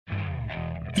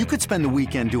You could spend the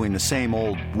weekend doing the same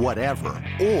old whatever,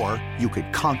 or you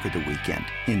could conquer the weekend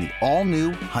in the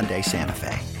all-new Hyundai Santa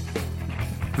Fe.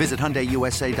 Visit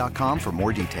HyundaiUSA.com for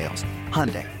more details.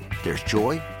 Hyundai, there's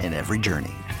joy in every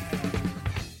journey.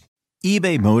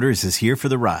 eBay Motors is here for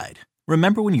the ride.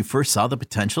 Remember when you first saw the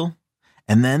potential?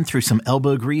 And then through some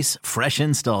elbow grease, fresh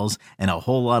installs, and a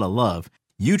whole lot of love,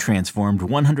 you transformed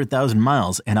 100,000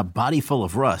 miles and a body full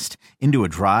of rust into a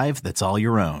drive that's all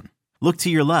your own. Look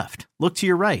to your left. Look to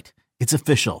your right. It's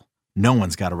official. No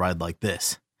one's got a ride like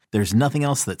this. There's nothing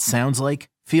else that sounds like,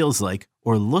 feels like,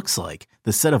 or looks like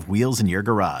the set of wheels in your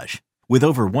garage. With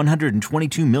over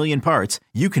 122 million parts,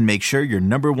 you can make sure your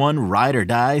number one ride or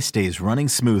die stays running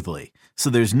smoothly.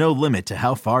 So there's no limit to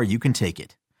how far you can take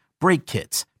it. Brake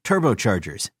kits,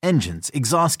 turbochargers, engines,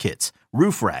 exhaust kits,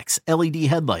 roof racks, LED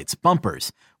headlights,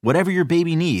 bumpers, whatever your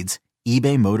baby needs,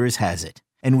 eBay Motors has it.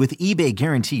 And with eBay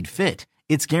Guaranteed Fit,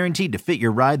 it's guaranteed to fit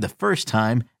your ride the first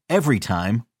time, every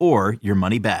time, or your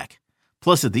money back.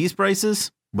 Plus, at these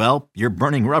prices, well, you're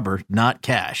burning rubber, not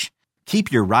cash. Keep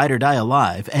your ride or die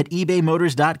alive at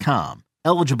ebaymotors.com.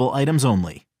 Eligible items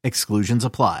only. Exclusions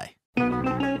apply.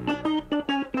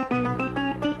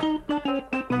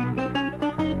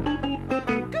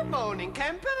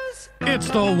 It's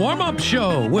the warm-up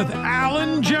show with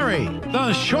Alan Jerry,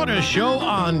 the shortest show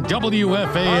on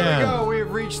WFAN. There we go.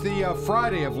 We've reached the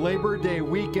Friday of Labor Day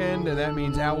weekend, and that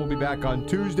means Al will be back on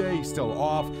Tuesday. He's still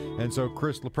off, and so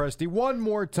Chris Lopresti one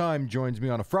more time joins me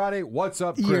on a Friday. What's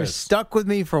up, Chris? You're stuck with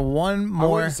me for one more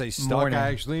I wouldn't say stuck. morning. I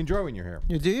actually enjoy when you're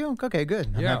here. Do you? Okay, good.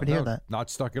 I'm happy to hear that. Not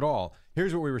stuck at all.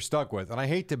 Here's what we were stuck with, and I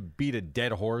hate to beat a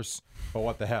dead horse, but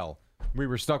what the hell? We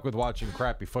were stuck with watching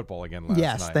crappy football again last night.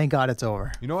 Yes, thank God it's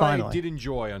over. You know what Finally. I did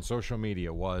enjoy on social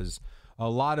media was a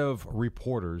lot of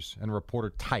reporters and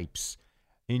reporter types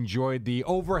enjoyed the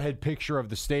overhead picture of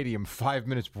the stadium 5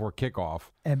 minutes before kickoff.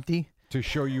 Empty. To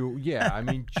show you, I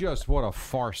mean, just what a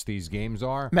farce these games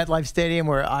are. MetLife Stadium,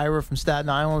 where Ira from Staten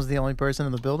Island was the only person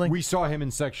in the building. We saw him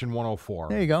in section 104.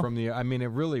 There you go. I mean, it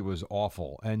really was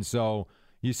awful. And so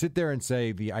you sit there and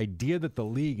say the idea that the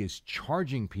league is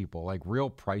charging people like real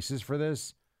prices for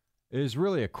this is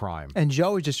really a crime. And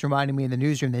Joe was just reminding me in the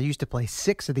newsroom they used to play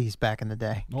 6 of these back in the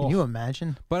day. Can you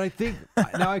imagine? But I think,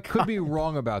 now I could be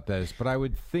wrong about this, but I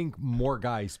would think more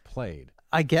guys played.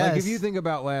 I guess. Like if you think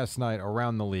about last night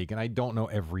around the league, and I don't know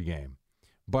every game,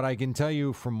 but I can tell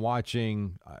you from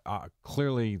watching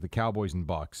clearly the Cowboys and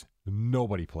Bucks,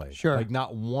 nobody played. Sure. Like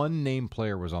not one named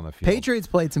player was on the field. Patriots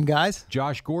played some guys.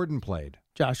 Josh Gordon played.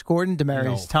 Josh Gordon,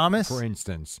 Demaryius Thomas. For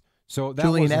instance. So that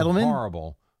Julian wasn't Edelman?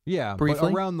 horrible. Yeah,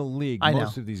 Briefly. but around the league, I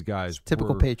most know. of these guys It's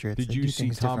typical were, Patriots. Did They you do see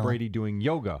things Tom differently. Brady doing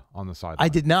yoga on the sideline? I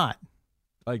did not.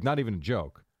 Like, not even a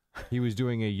joke. He was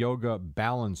doing a yoga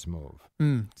balance move.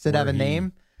 Does it have a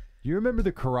name? Do you remember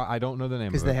the karate? I don't know the name of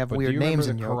it. Because they have but weird do you remember names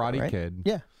the in yoga, Karate right? Kid?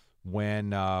 Yeah.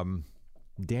 When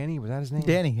Danny, was that his name?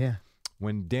 Danny, yeah.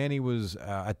 When Danny was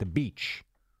at the beach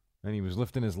and he was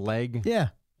lifting his leg. Yeah.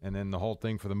 And then the whole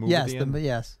thing for the move Yes, at the end.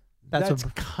 yes. That's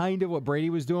kind of what Brady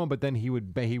was doing, but then he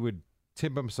would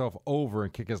tip himself over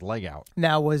and kick his leg out.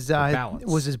 Now, was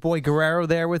his boy Guerrero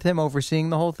there with him overseeing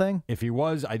the whole thing? If he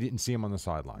was, I didn't see him on the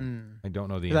sideline. I don't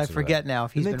know the answer. I forget to that. now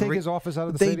if he's Didn't they been take his office out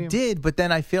of the They stadium? did, but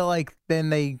then I feel like then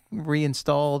they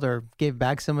reinstalled or gave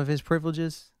back some of his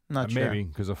privileges. I'm not sure. Maybe,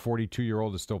 because a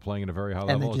 42-year-old is still playing at a very high And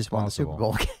level. they just It's won the Super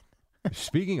possible. Bowl again.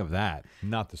 Speaking of that,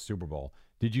 not the Super Bowl,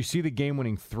 did you see the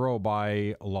game-winning throw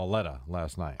by Lauletta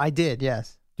last night? I did,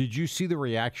 yes. Did you see the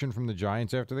reaction from the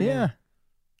Giants after the Yeah. game?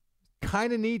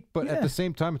 Kind of neat, but at Yeah. the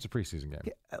same time, it's a preseason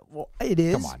game. Well, it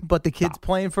is, Come on, but the kid's stop.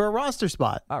 playing for a roster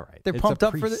spot. All right. They're It's pumped a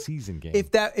up for the preseason game.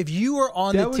 If you were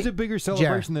on that the was a bigger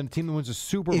celebration than a team that wins a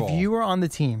Super Bowl. If you were on the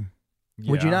team,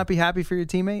 would you Yeah. not be happy for your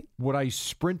teammate? Would I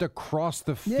sprint across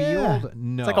the field? Yeah.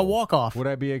 No. It's like a walk-off. Would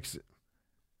I be in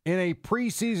a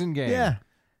preseason game? Yeah.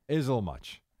 Is a little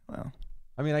much. Well,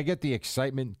 I mean, I get the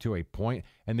excitement to a point.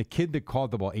 And the kid that caught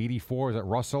the ball, 84, is that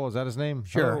Russell? Is that his name?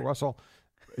 Sure. Hello, Russell.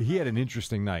 He had an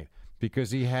interesting night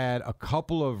because he had a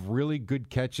couple of really good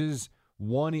catches.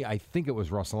 One, I think it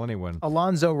was Russell anyway.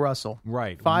 Alonzo Russell.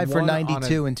 Right. 5 for One on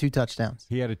 92 and 2 touchdowns.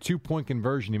 He had a 2-point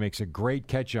conversion. He makes a great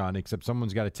catch on, except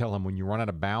someone's got to tell him when you run out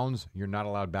of bounds, you're not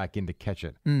allowed back in to catch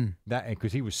it. That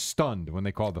because he was stunned when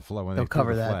they called the flag. When They'll they threw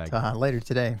cover the that flag. later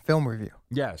today. Film review.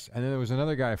 Yes, and then there was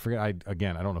another guy. I forget. I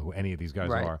don't know who any of these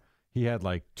guys Right. are. He had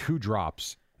like 2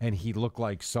 drops, and he looked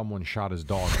like someone shot his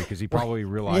dog because he probably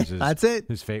realizes that's it.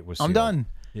 his fate was I'm sealed. done.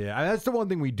 Yeah, and that's the one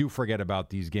thing we do forget about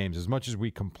these games. As much as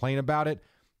we complain about it,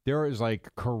 there is like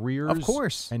careers, Of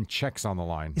course. and checks on the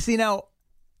line. You see, now,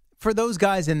 for those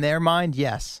guys in their mind,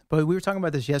 yes. But we were talking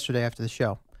about this yesterday after the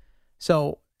show.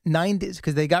 So 90,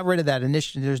 because they got rid of that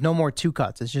initially. There's no more 2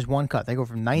 cuts. It's just 1 cut. They go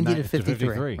from 90 to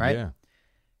 53, right? Yeah.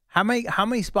 How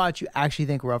many spots you actually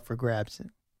think were up for grabs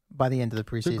by the end of the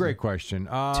preseason? It's a great question.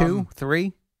 2,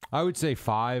 3? I would say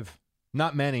 5.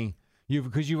 Not many.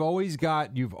 Because you've always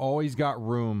got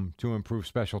room to improve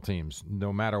special teams,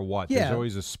 no matter what. Yeah. There's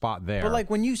always a spot there. But like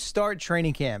when you start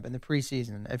training camp in the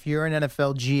preseason, if you're an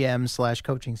NFL GM /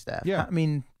 coaching staff, Yeah. I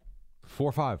mean, 4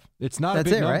 or 5. It's not a That's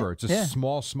big it, right? number. It's a Yeah.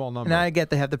 small number. and I get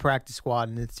they have the practice squad,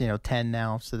 and it's 10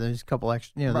 now, so there's a couple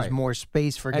extra. There's Right. more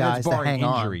space for and guys it's to barring hang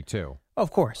on. injury too. Of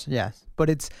course, yes. But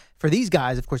it's for these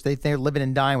guys, of course, they're living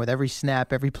and dying with every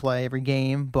snap, every play, every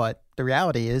game. But the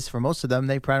reality is, for most of them,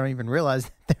 they probably don't even realize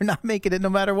they're not making it no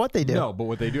matter what they do. No, but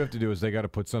what they do have to do is they got to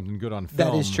put something good on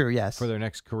film. That is true, yes. For their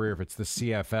next career, if it's the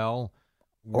CFL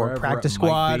Or wherever practice it might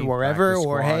squad, be, wherever, practice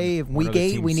or squad, hey, if week whatever the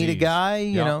 8 team we need a sees. guy,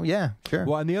 Yeah. yeah, sure.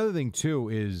 Well, and the other thing too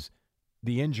is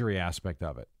the injury aspect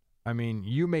of it. I mean,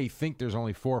 you may think there's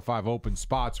only 4 or 5 open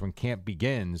spots when camp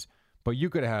begins, but you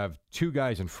could have 2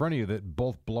 guys in front of you that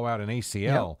both blow out an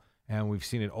ACL, and we've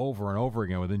seen it over and over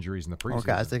again with injuries in the preseason. Or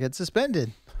guys that get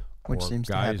suspended, which Or seems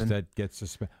to guys happen. that get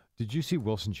suspended. Did you see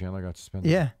Wilson Chandler got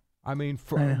suspended? Yeah, I mean,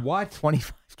 for I know. what?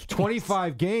 25 games.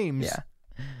 25 games? Yeah.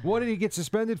 What did he get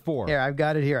suspended for? Here, I've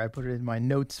got it here. I put it in my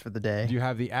notes for the day. Do you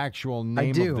have the actual I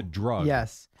name do. of the drug?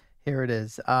 Yes, here it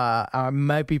is. I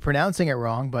might be pronouncing it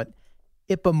wrong, but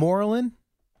Ipamorelin,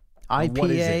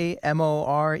 What is it?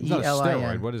 IPA It's not a steroid.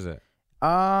 MORELIN. What is it?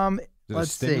 Let's Is it a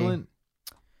stimulant?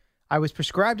 see. I was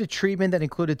prescribed a treatment that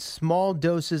included small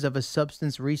doses of a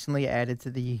substance recently added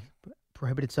to the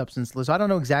prohibited substance list. I don't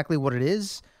know exactly what it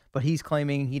is, but he's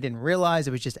claiming he didn't realize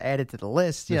it was just added to the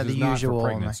list. This The is not usual. for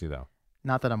pregnancy, though.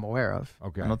 Not that I'm aware of.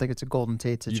 Okay. I don't think it's a Golden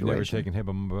Tate situation. You've never taken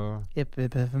Hibamura?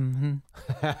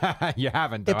 You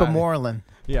haven't. though. Ipamorelin.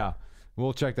 Yeah.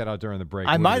 We'll check that out during the break.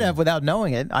 I What might do you- have without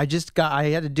knowing it. I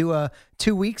had to do a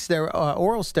 2 weeks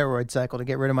oral steroid cycle to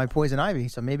get rid of my poison ivy.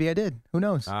 So maybe I did. Who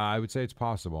knows? I would say it's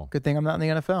possible. Good thing I'm not in the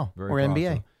NFL Very or possible.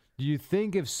 NBA. Do you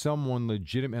think if someone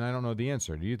legitimate, and I don't know the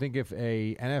answer, do you think if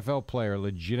a NFL player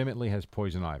legitimately has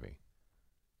poison ivy,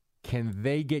 can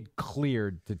they get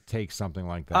cleared to take something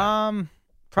like that? 'Cause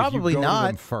Probably you go to them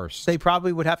not. first. They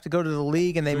probably would have to go to the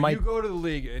league, and they So might. you go to the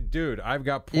league, dude, I've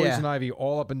got poison Yeah. ivy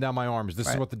all up and down my arms. This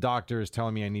is Right. what the doctor is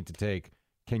telling me I need to take.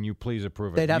 Can you please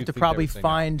approve it? They'd Do have you to think they probably would say no?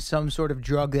 find some sort of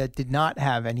drug that did not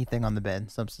have anything on the bed.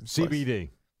 Substance. list. CBD.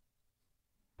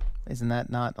 Isn't that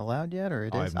not allowed yet, or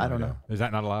it Oh, is? have I no don't idea. know. Is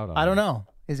that not allowed? I don't know.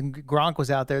 Gronk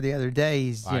was out there the other day.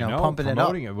 He's I know, pumping it up.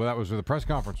 promoting it. Well, that was where the press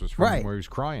conference was from, Right. where he was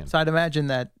crying. So I'd imagine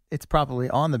that it's probably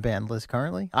on the banned list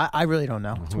currently. I really don't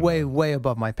know. It's Who way knows? way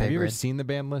above my pay Have you ever grade. seen the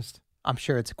banned list? I'm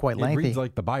sure it's quite It lengthy. reads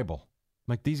like the Bible.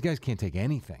 Like these guys can't take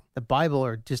anything. The Bible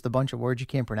or just a bunch of words you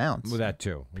can't pronounce. With that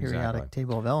too. Periodic Exactly.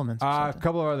 table of elements. Or A something.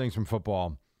 couple of other things from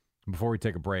football before we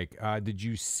take a break. Did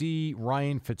you see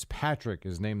Ryan Fitzpatrick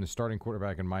is named the starting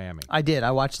quarterback in Miami? I did.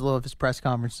 I watched a little of his press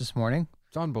conference this morning.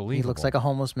 It's unbelievable. He looks like a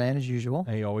homeless man as usual.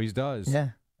 He always does.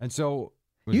 Yeah. And so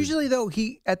was it- Usually, though,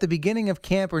 he at the beginning of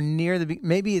camp or near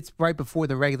maybe it's right before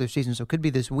the regular season, so it could be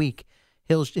this week.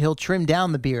 He'll trim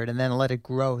down the beard and then let it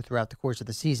grow throughout the course of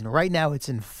the season. Right now, it's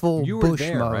in full you were bush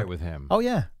there mode. right with him. Oh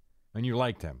yeah, And you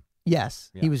liked him.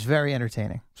 yes, Yeah. he was very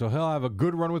entertaining. So he'll have a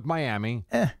good run with Miami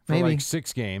for Maybe like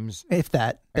 6 games. if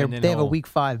that. and then They have a he'll- week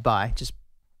 5 bye. Just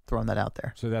throwing that out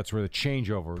there. So that's where the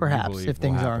changeover, you Perhaps believe, if will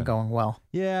things happen. aren't going well.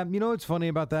 Yeah, you know what's funny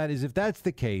about that is if that's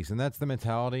the case and that's the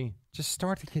mentality, just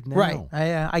start the kid now. Right.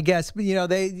 I guess, but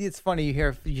it's funny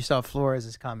you saw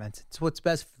Flores' comments. It's what's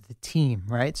best for the team,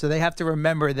 right? So they have to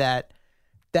remember that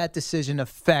decision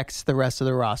affects the rest of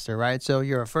the roster, right? So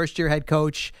you're a first-year head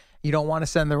coach. You don't want to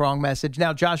send the wrong message.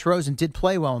 Now, Josh Rosen did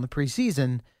play well in the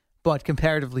preseason, but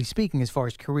comparatively speaking, as far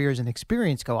as careers and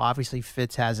experience go, obviously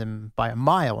Fitz has him by a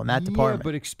mile in that department. Yeah,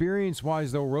 but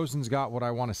experience-wise, though, Rosen's got what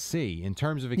I want to see in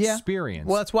terms of Yeah. experience.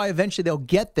 Well, that's why eventually they'll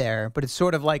get there, but it's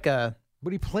sort of like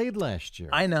But he played last year.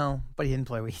 I know, but he didn't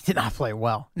play. He did not play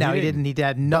well. Now he didn't. didn't. He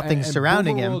had nothing And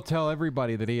surrounding Boomer him. will tell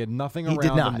everybody that he had nothing He around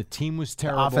did not. him. The team was The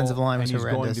terrible. offensive line was and he's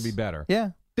horrendous. going to be better. Yeah,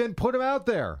 Then put him out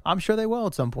there I'm sure they will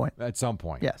at some point. at some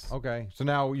point. Yes. Okay. So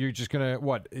now you're just going to,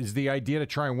 what, is the idea to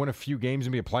try and win a few games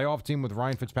and be a playoff team with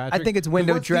Ryan Fitzpatrick? I think it's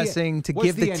window dressing to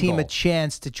give the team a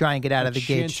chance to try and get out of the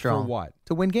gate chance strong. for what?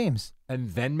 To win games. And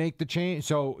then make the change?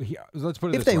 So let's put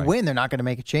it If this they way. win, they're not going to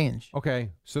make a change. Okay.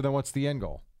 So then what's the end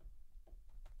goal?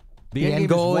 The end end game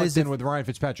goal is what is then if- with Ryan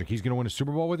Fitzpatrick? He's going to win a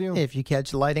Super Bowl with you? If you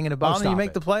catch lightning in a Oh, bottle and you stop make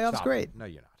it. the playoffs, Stop great. it. No,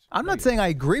 you're not. I'm No, not you're saying I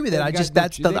agree with it. They I got just as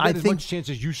that's much- the they got I as think much chance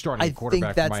as you starting I a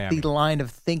quarterback think that's for Miami. the line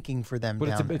of thinking for them. But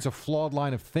down it's a flawed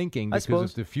line of thinking I because suppose.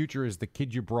 if the future is the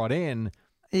kid you brought in,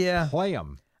 there. Yeah. play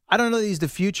him. I don't know that he's the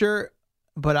future.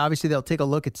 but obviously they'll take a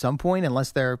look at some point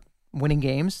unless they're winning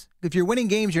games. If you're winning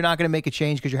games, you're not going to make a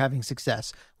change because you're having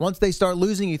success. Once they start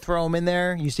losing, you throw them in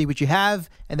there, you see what you have,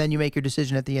 and then you make your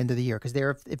decision at the end of the year. Because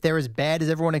if they're as bad as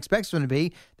everyone expects them to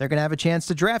be, they're going to have a chance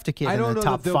to draft a kid in the top 5. I don't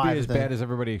know that they'll 5 be as bad as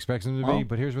everybody expects them to be,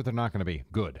 but here's what they're not going to be.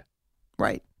 Good.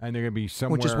 Right. And they're going to be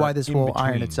somewhere which is why this in will between.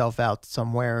 iron itself out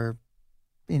somewhere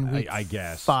in week I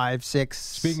guess 5, 6.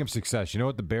 Speaking of success, you know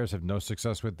what the Bears have no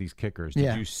success with? These kickers.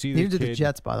 Did you see Neither the did kid? the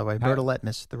Jets, by the way. Bertolette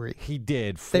missed 3. He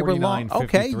did. 49, They were long. 53,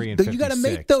 Okay, and you got to 56.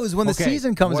 make those when the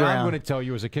season comes what around. I'm going to tell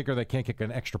you is a kicker that can't kick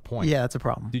an extra point. Yeah, that's a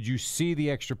problem. Did you see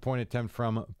the extra point attempt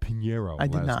from Pinheiro I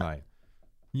did last not. night?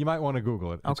 You might want to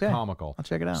Google it. It's Okay. comical. I'll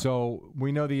check it out. So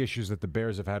we know the issues that the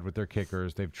Bears have had with their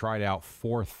kickers. They've tried out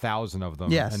 4,000 of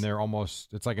them. Yes. And they're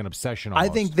almost, it's like an obsession I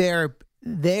almost. think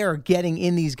they're getting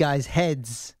in these guys'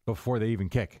 heads. Before they even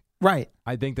kick. Right.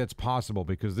 I think that's possible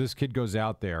because this kid goes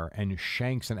out there and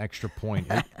shanks an extra point.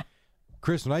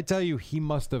 Chris, when I tell you he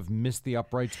must have missed the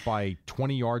uprights by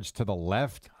 20 yards to the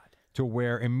left to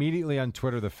where immediately on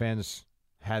Twitter the fans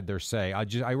had their say.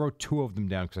 I wrote 2 of them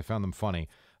down because I found them funny.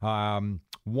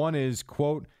 One is,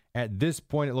 quote, at this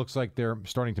point it looks like they're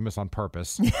starting to miss on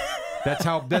purpose. That's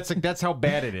how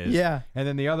bad it is. Yeah. And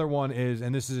then the other one is,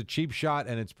 and this is a cheap shot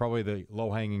and it's probably the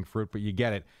low-hanging fruit, but you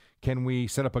get it. Can we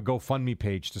set up a GoFundMe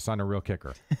page to sign a real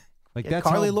kicker? Like Get that's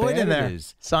Carly how Lloyd bad in there. it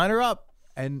is. Sign her up.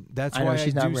 And that's I know why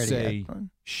she's I not do ready say yet.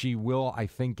 she will, I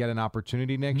think, get an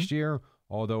opportunity next year.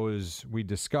 Although, as we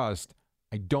discussed,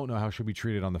 I don't know how she'll be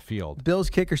treated on the field. Bill's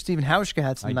kicker, Stephen Hauschka,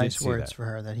 had some I did nice see words that. for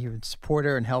her, that he would support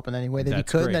her and help in any way that he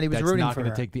That's could, great. and that he was That's rooting not for going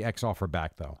her. to take the X off her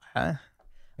back, though. I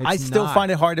It's still not.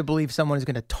 find it hard to believe someone is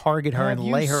going to target her Have and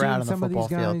you lay her seen out on the some of football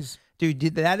these field. guys?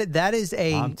 Dude, that is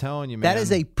a I'm telling you, that man.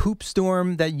 is a poop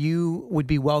storm that you would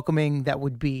be welcoming. That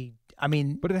would be, I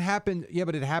mean, But it happened. Yeah,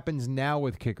 but it happens now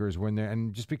with kickers when they're,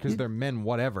 and just because they're men,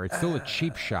 whatever, it's still a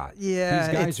cheap shot. yeah,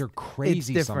 these guys it's- are crazy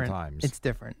it's different. sometimes. It's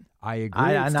different. I agree.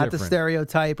 it's not the different.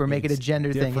 stereotype or make it a It's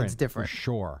gender thing. It's for different.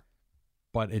 sure.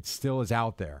 But it still is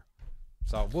out there.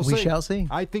 So we'll We see. shall see.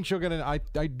 I think she'll get an. I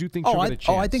do think she'll get a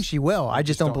chance. I think she will. I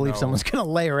just don't believe know. someone's going to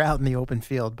lay her out in the open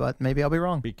field, but maybe I'll be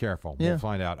wrong. Be careful. Yeah. We'll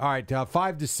find out. All right,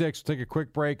 5 to 6. We'll take a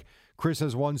quick break. Chris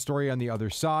has one story on the other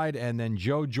side, and then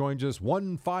Joe joins us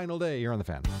one final day here on the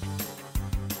Fan.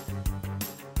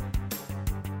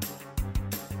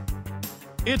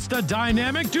 It's the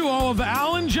dynamic duo of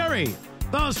Al and Jerry,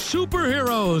 the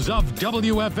superheroes of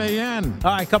WFAN.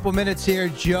 All right, couple minutes here.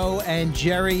 Joe and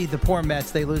Jerry, the poor Mets,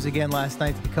 they lose again last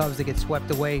night to the Cubs. They get swept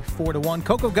away 4-1.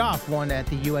 Coco Gauff won at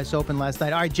the U.S. Open last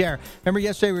night. All right, Jerry, remember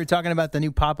yesterday we were talking about the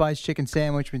new Popeyes chicken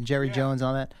sandwich with Jerry Jones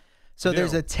on that? So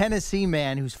there's a Tennessee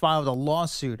man who's filed a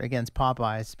lawsuit against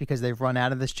Popeyes because they've run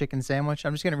out of this chicken sandwich.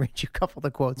 I'm just going to read you a couple of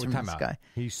the quotes from Time this out. guy.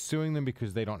 He's suing them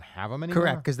because they don't have them anymore?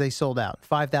 Correct, because they sold out.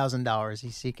 $5,000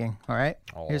 he's seeking. All right?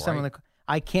 All Here's some of right. the.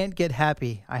 I can't get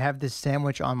happy. I have this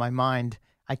sandwich on my mind.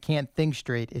 I can't think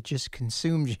straight. It just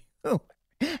consumes you.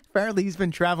 Apparently, he's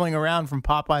been traveling around from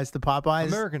Popeyes to Popeyes.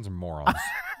 Americans are morons.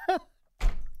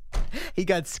 He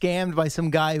got scammed by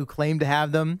some guy who claimed to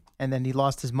have them, and then he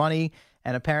lost his money.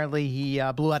 And apparently, he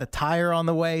blew out a tire on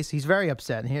the way. So he's very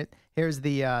upset. And here's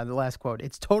the last quote.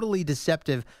 It's totally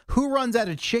deceptive. Who runs out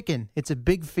of chicken? It's a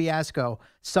big fiasco.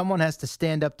 Someone has to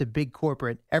stand up to big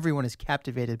corporate. Everyone is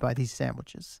captivated by these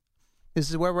sandwiches. This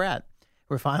is where we're at.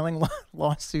 We're filing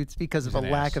lawsuits because of a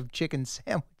lack of chicken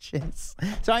sandwiches.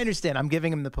 So I understand. I'm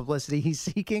giving him the publicity he's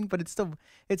seeking, but it's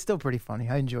still pretty funny.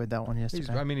 I enjoyed that one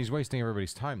yesterday. He's wasting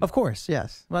everybody's time. Of course,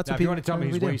 yes. Well, that's Now, what if you people, want to tell me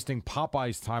that's he's what we do. wasting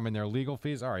Popeye's time and their legal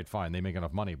fees, all right, fine. They make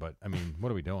enough money, but I mean,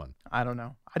 what are we doing? I don't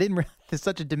know. I didn't realize there's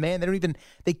such a demand. They don't even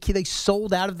they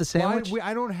sold out of the sandwich.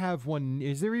 I don't have one.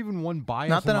 Is there even one by us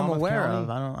Not that in I'm Monmouth aware County? of.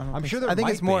 I don't I'm think sure so. there I think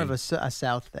might it's more be. of a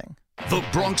South thing. The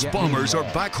Bronx Bombers are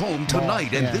back home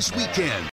tonight and yeah. this weekend.